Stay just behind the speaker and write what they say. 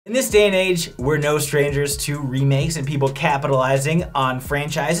In this day and age, we're no strangers to remakes and people capitalizing on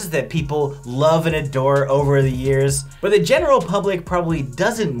franchises that people love and adore over the years. But the general public probably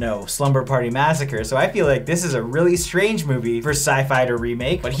doesn't know Slumber Party Massacre, so I feel like this is a really strange movie for SyFy to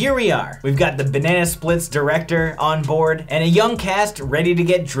remake. But here we are. We've got the Banana Splits director on board and a young cast ready to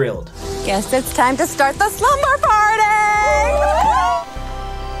get drilled. Guess it's time to start the slumber party!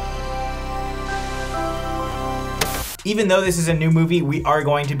 Even though this is a new movie, we are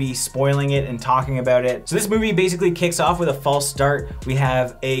going to be spoiling it and talking about it. So this movie basically kicks off with a false start. We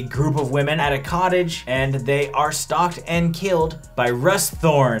have a group of women at a cottage and they are stalked and killed by Russ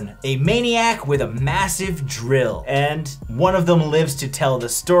Thorn, a maniac with a massive drill. And one of them lives to tell the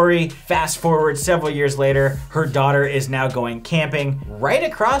story. Fast forward several years later, her daughter is now going camping right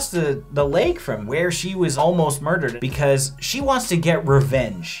across the lake from where she was almost murdered because she wants to get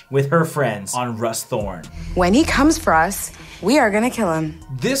revenge with her friends on Russ Thorn. When he comes for us, we are gonna kill him.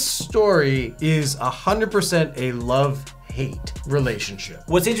 This story is 100% a love-hate relationship.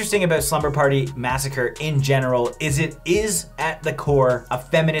 What's interesting about Slumber Party Massacre in general is it is at the core a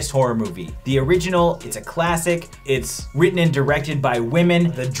feminist horror movie. The original, it's a classic. It's written and directed by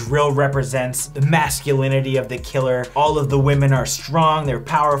women. The drill represents the masculinity of the killer. All of the women are strong, they're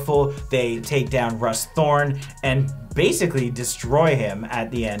powerful. They take down Russ Thorn and basically destroy him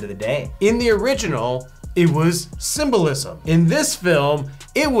at the end of the day. In the original, it was symbolism. In this film,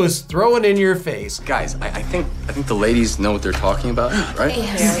 it was thrown in your face. Guys, I think the ladies know what they're talking about, right?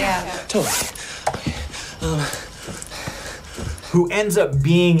 Yeah. Totally. Who ends up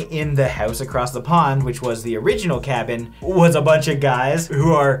being in the house across the pond, which was the original cabin, was a bunch of guys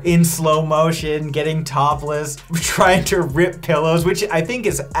who are in slow motion, getting topless, trying to rip pillows, which I think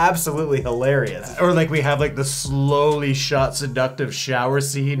is absolutely hilarious. Or like we have like the slowly shot seductive shower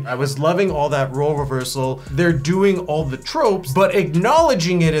scene. I was loving all that role reversal. They're doing all the tropes, but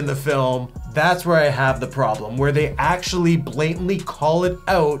acknowledging it in the film, that's where I have the problem, where they actually blatantly call it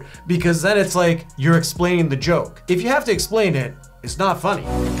out, because then it's like you're explaining the joke. If you have to explain it, it's not funny.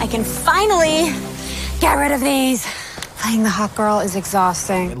 I can finally get rid of these. Playing the hot girl is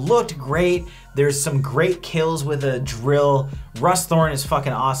exhausting. It looked great. There's some great kills with a drill. Russ Thorn is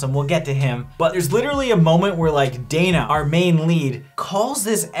fucking awesome. We'll get to him. But there's literally a moment where like Dana, our main lead, calls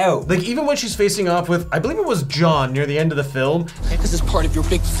this out. Like even when she's facing off with, I believe it was John near the end of the film. This is part of your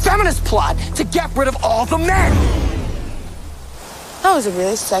big feminist plot to get rid of all the men. That was a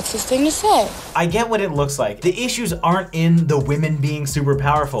really sexist thing to say. I get what it looks like. The issues aren't in the women being super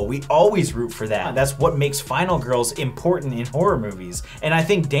powerful. We always root for that. That's what makes final girls important in horror movies. And I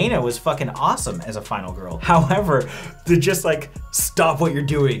think Dana was fucking awesome as a final girl. However, to just like stop what you're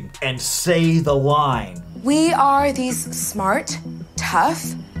doing and say the line. We are these smart,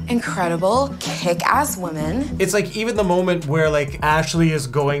 tough, incredible, kick-ass women. It's like even the moment where like Ashley is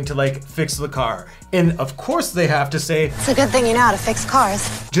going to like fix the car. And of course they have to say, It's a good thing you know how to fix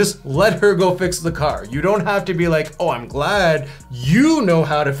cars. just let her go fix the car. You don't have to be like, oh, I'm glad you know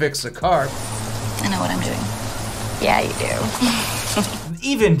how to fix the car. I know what I'm doing. Yeah, you do.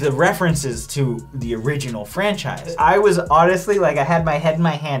 Even the references to the original franchise. I was honestly like, I had my head in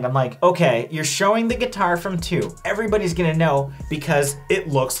my hand. I'm like, okay, you're showing the guitar from 2. Everybody's gonna know because it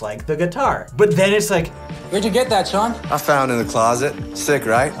looks like the guitar. But then it's like, Where'd you get that, Sean? I found in the closet. Sick,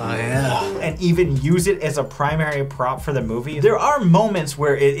 right? oh yeah. And even use it as a primary prop for the movie. There are moments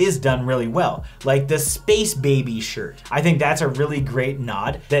where it is done really well. Like the Space Baby shirt. I think that's a really great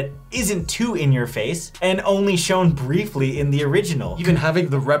nod that isn't too in your face and only shown briefly in the original. Even having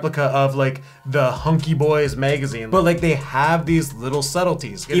the replica of like the Hunky Boys magazine, but like they have these little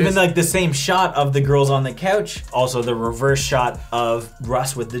subtleties. Even like the same shot of the girls on the couch, also the reverse shot of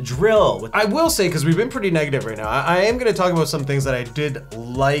Russ with the drill. I will say, because we've been pretty negative right now, I am going to talk about some things that I did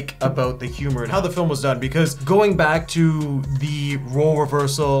like about the humor and how the film was done, because going back to the role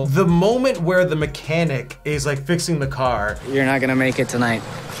reversal, the moment where the mechanic is like fixing the car. You're not gonna make it tonight.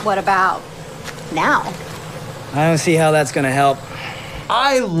 What about now? I don't see how that's gonna help.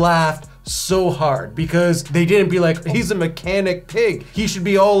 I laughed so hard because they didn't be like, he's a mechanic pig. He should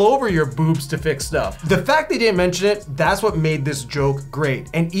be all over your boobs to fix stuff. The fact they didn't mention it, that's what made this joke great.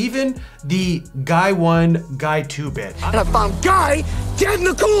 And even the guy 1, guy 2 bit. And I found Guy dead in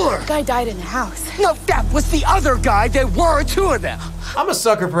the cooler. Guy died in the house. No, that was the other guy. There were 2 of them. I'm a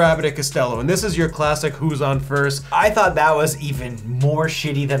sucker for Abbott and Costello, and this is your classic who's on first. I thought that was even more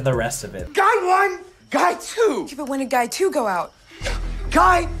shitty than the rest of it. Guy 1, Guy 2. Yeah, but when did Guy 2 go out?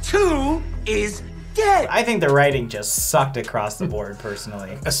 Guy 2 is dead. I think the writing just sucked across the board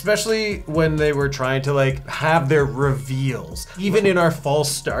personally. Especially when they were trying to like have their reveals. Even in our false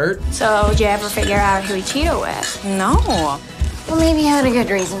start. So, did you ever figure out who he cheated with? No. Well, maybe you had a good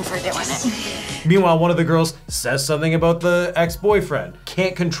reason for doing it. Meanwhile, one of the girls says something about the ex-boyfriend.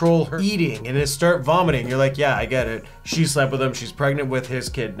 Can't control her eating and just start vomiting. You're like, yeah, I get it. She slept with him. She's pregnant with his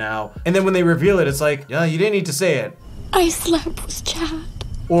kid now. And then when they reveal it, it's like, yeah, you didn't need to say it. I slept with Chad.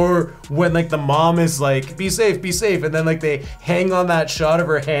 Or when like the mom is like, be safe, and then like they hang on that shot of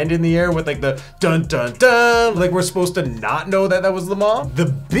her hand in the air with like the dun dun dun, like we're supposed to not know that that was the mom. The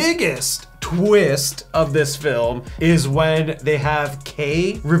biggest twist of this film is when they have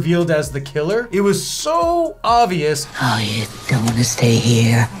Kay revealed as the killer. It was so obvious. Oh, you don't want to stay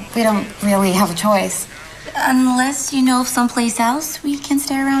here? We don't really have a choice. Unless you know of someplace else we can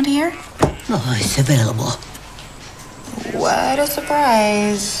stay around here. Oh, it's available. What a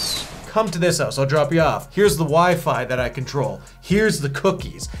surprise. Come to this house, I'll drop you off. Here's the Wi-Fi that I control. Here's the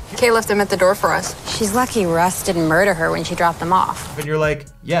cookies. Kay left them at the door for us. She's lucky Russ didn't murder her when she dropped them off. And you're like,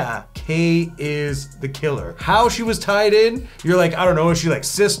 yeah, Kay is the killer. How she was tied in, you're like, I don't know, is she like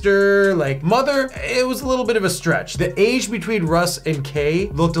sister, like mother? It was a little bit of a stretch. The age between Russ and Kay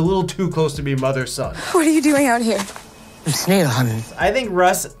looked a little too close to be mother-son. What are you doing out here? I'm snail hunting. I think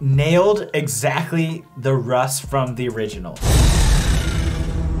Russ nailed exactly the Russ from the original.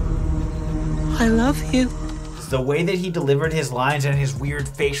 I love you. The way that he delivered his lines and his weird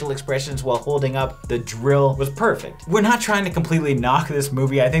facial expressions while holding up the drill was perfect. We're not trying to completely knock this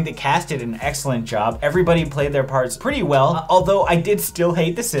movie. I think the cast did an excellent job. Everybody played their parts pretty well, although I did still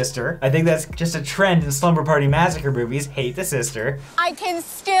hate the sister. I think that's just a trend in Slumber Party Massacre movies, hate the sister. I can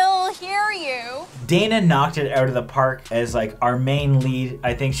still hear you. Dana knocked it out of the park as like our main lead.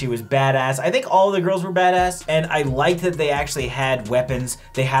 I think she was badass. I think all the girls were badass, and I liked that they actually had weapons.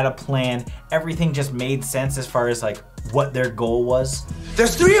 They had a plan. Everything just made sense as far as like what their goal was.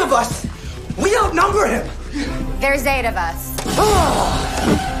 There's 3 of us. We outnumber him. There's 8 of us.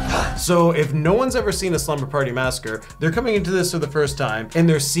 So if no one's ever seen a Slumber Party Massacre, they're coming into this for the first time and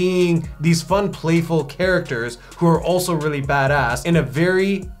they're seeing these fun, playful characters who are also really badass in a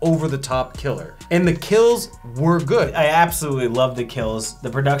very over-the-top killer. And the kills were good. I absolutely love the kills, the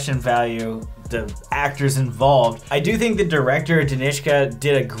production value, the actors involved. I do think the director, Danishka,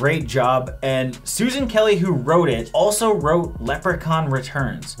 did a great job, and Susan Kelly, who wrote it, also wrote Leprechaun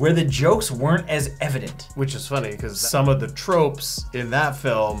Returns, where the jokes weren't as evident. Which is funny, because some of the tropes in that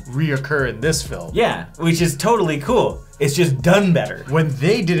film reoccur in this film. Yeah, which is totally cool. It's just done better. When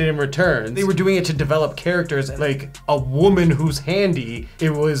they did it in Returns, they were doing it to develop characters like a woman who's handy. It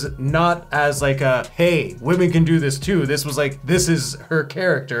was not as like a, hey, women can do this too. This was like, this is her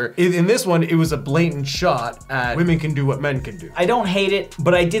character. In this one, it was a blatant shot at women can do what men can do. I don't hate it,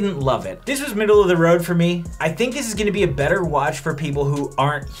 but I didn't love it. This was middle of the road for me. I think this is gonna be a better watch for people who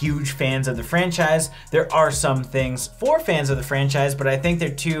aren't huge fans of the franchise. There are some things for fans of the franchise, but I think they're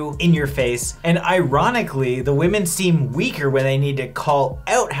too in your face. And ironically, the women seem weaker when they need to call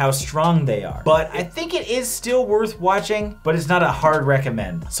out how strong they are. But I think it is still worth watching, but it's not a hard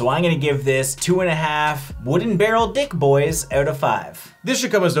recommend. So I'm gonna give this 2.5 wooden barrel dick boys out of 5. This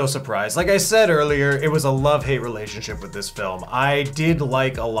should come as no surprise. Like I said earlier, it was a love-hate relationship with this film. I did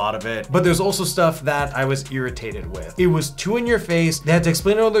like a lot of it, but there's also stuff that I was irritated with. It was too in your face, they had to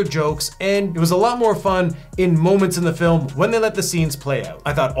explain all their jokes, and it was a lot more fun in moments in the film when they let the scenes play out.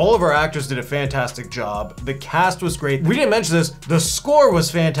 I thought all of our actors did a fantastic job. The cast was great. We didn't mention this, the score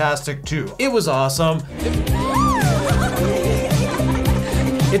was fantastic too. It was awesome.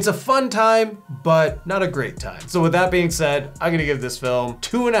 It's a fun time, but not a great time. So with that being said, I'm gonna give this film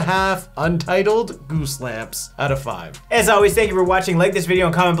 2.5 untitled goose lamps out of 5. As always, thank you for watching. Like this video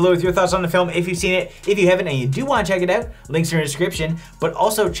and comment below with your thoughts on the film if you've seen it. If you haven't and you do want to check it out, links are in the description, but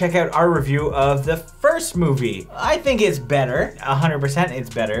also check out our review of the first movie. I think it's better, 100% it's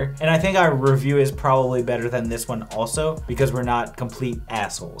better, and I think our review is probably better than this one also because we're not complete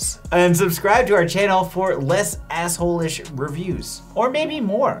assholes. And subscribe to our channel for less asshole-ish reviews, or maybe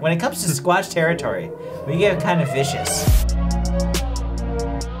more. When it comes to Squatch territory, we get kind of vicious.